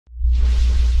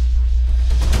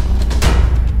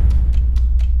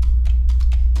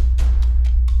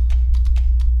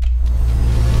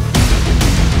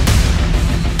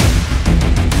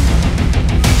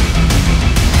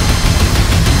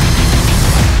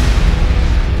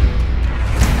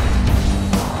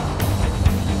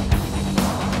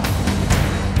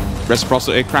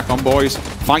Reciprocity, crack on, boys.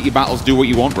 Fight your battles, do what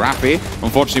you want. Rafi,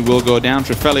 unfortunately, will go down.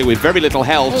 Trefeli with very little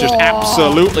health, just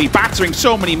absolutely battering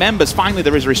so many members. Finally,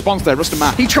 there is a response there.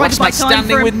 Rustaman, he tried to buy time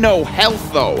standing with no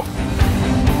health, though.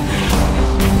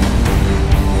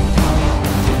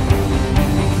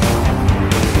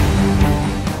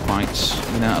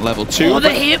 Now at level 2. Oh, the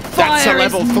hip fire that's a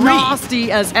level 3.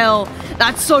 Nasty as hell.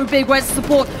 That's so big. Where's the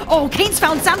support? Oh, Kane's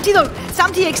found Samti though.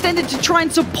 Samti extended to try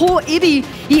and support Ibi.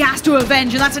 He has to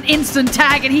avenge, and that's an instant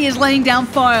tag, and he is laying down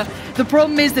fire. The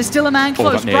problem is there's still a man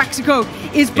close. Braxico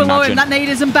is below him. That nade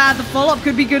isn't bad. The follow-up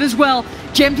could be good as well.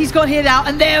 Gemty's got hit out,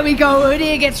 and there we go.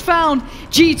 Udyr gets found.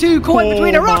 G2 caught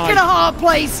between a rock and a hard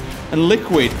place. And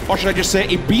Liquid, or should I just say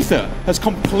Ibiza, has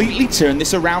completely turned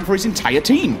this around for his entire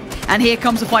team. And here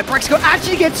comes the fight. Braxico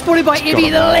actually gets spotted by Ibi.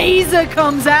 The laser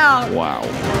comes out. Wow.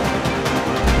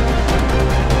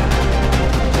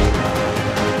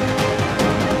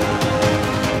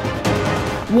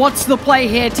 What's the play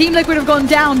here? Team Liquid have gone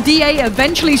down. DA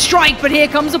eventually strike, but here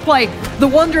comes the play. The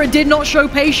Wanderer did not show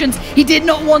patience. He did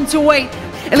not want to wait.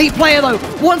 Elite player, though,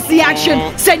 wants the action.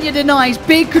 Senya denies.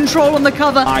 Big control on the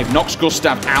cover. I've knocked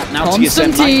Gustav out now.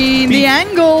 Constantine, the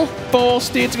angle.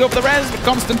 Forced here to go for the res, but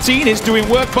Constantine is doing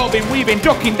work. Bobbing, weaving,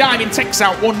 ducking, diving, takes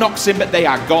out one, knocks him, but they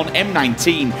are gone.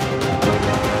 M19.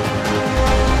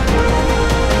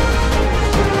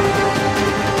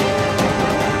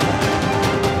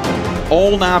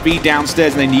 All Na'Vi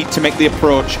downstairs, and they need to make the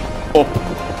approach up.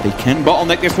 They can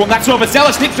bottleneck this one. That's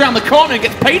overzealous. Snips around the corner and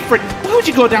gets paid for it. Why would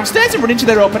you go downstairs and run into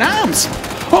their open arms?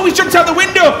 Oh, he's jumped out the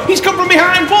window. He's come from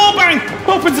behind. Wall bang.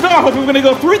 Opens the door. Hoping we're going to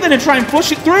go through it then and try and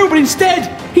flush it through. But instead,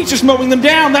 he's just mowing them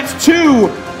down. That's 2.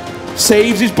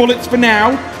 Saves his bullets for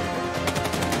now.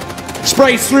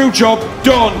 Sprays through, job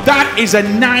done. That is a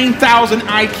 9,000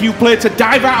 IQ player to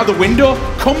dive out of the window,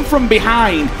 come from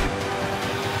behind,